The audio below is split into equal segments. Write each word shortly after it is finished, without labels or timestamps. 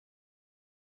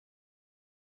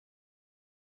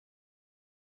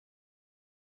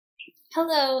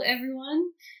Hello, everyone.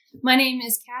 My name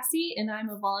is Cassie, and I'm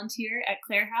a volunteer at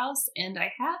Clare House, and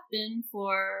I have been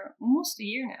for almost a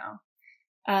year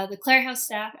now. The Clare House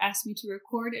staff asked me to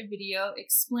record a video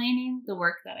explaining the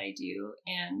work that I do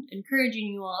and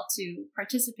encouraging you all to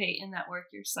participate in that work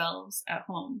yourselves at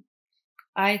home.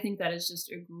 I think that is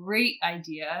just a great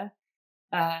idea.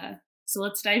 So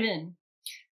let's dive in.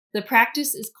 The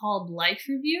practice is called Life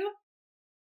Review,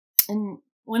 and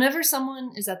whenever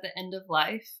someone is at the end of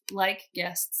life, like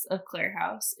guests of Clare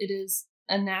House, it is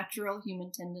a natural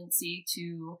human tendency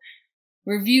to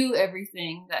review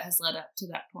everything that has led up to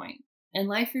that point. And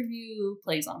Life Review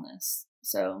plays on this.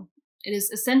 So it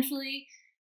is essentially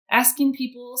asking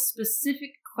people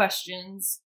specific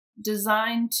questions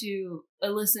designed to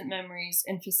elicit memories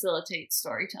and facilitate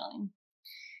storytelling.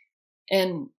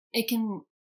 And it can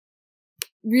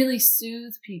really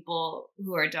soothe people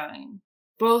who are dying,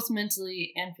 both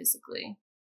mentally and physically.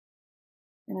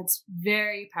 And it's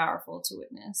very powerful to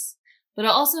witness. But it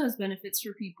also has benefits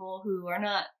for people who are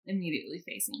not immediately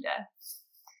facing death.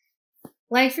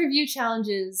 Life Review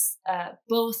challenges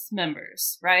both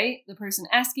members, right? The person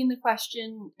asking the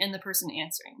question and the person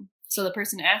answering. So the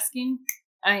person asking,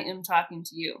 I am talking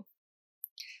to you.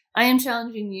 I am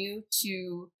challenging you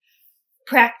to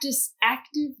practice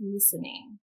active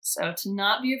listening. So to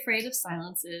not be afraid of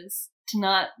silences, to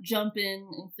not jump in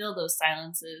and fill those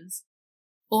silences.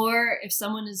 Or if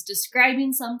someone is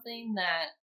describing something that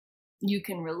you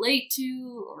can relate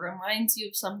to or reminds you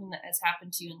of something that has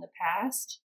happened to you in the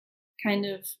past, kind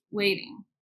of waiting,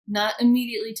 not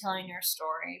immediately telling your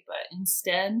story, but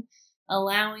instead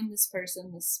allowing this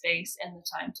person the space and the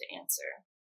time to answer.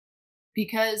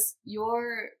 Because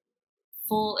your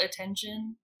full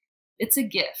attention, it's a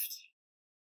gift.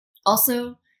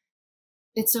 Also,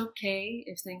 it's okay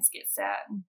if things get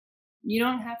sad. You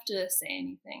don't have to say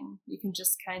anything. You can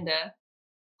just kind of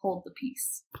hold the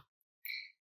peace.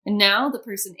 And now the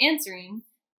person answering,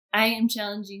 I am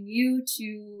challenging you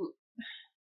to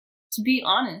be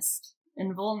honest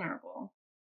and vulnerable.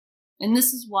 And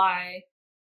this is why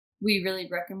we really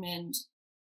recommend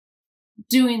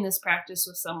doing this practice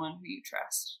with someone who you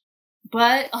trust.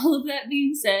 But all of that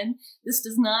being said, this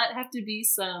does not have to be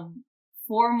some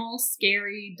formal,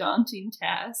 scary, daunting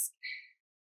task.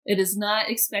 It is not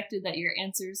expected that your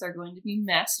answers are going to be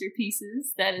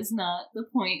masterpieces. That is not the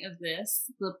point of this.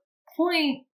 The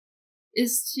point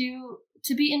is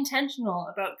to be intentional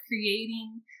about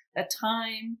creating a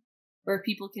time where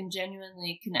people can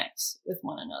genuinely connect with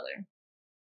one another.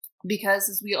 Because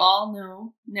as we all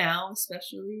know now,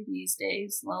 especially these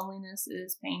days, loneliness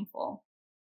is painful.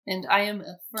 And I am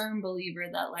a firm believer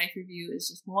that Life Review is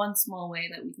just one small way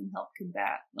that we can help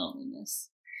combat loneliness.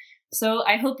 So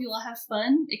I hope you all have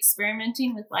fun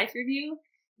experimenting with Life Review.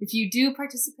 If you do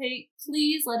participate,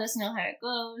 please let us know how it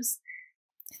goes.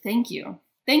 Thank you.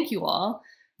 Thank you all.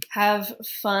 Have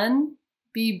fun.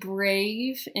 Be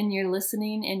brave in your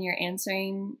listening and your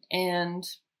answering. And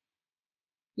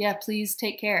yeah, please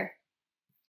take care.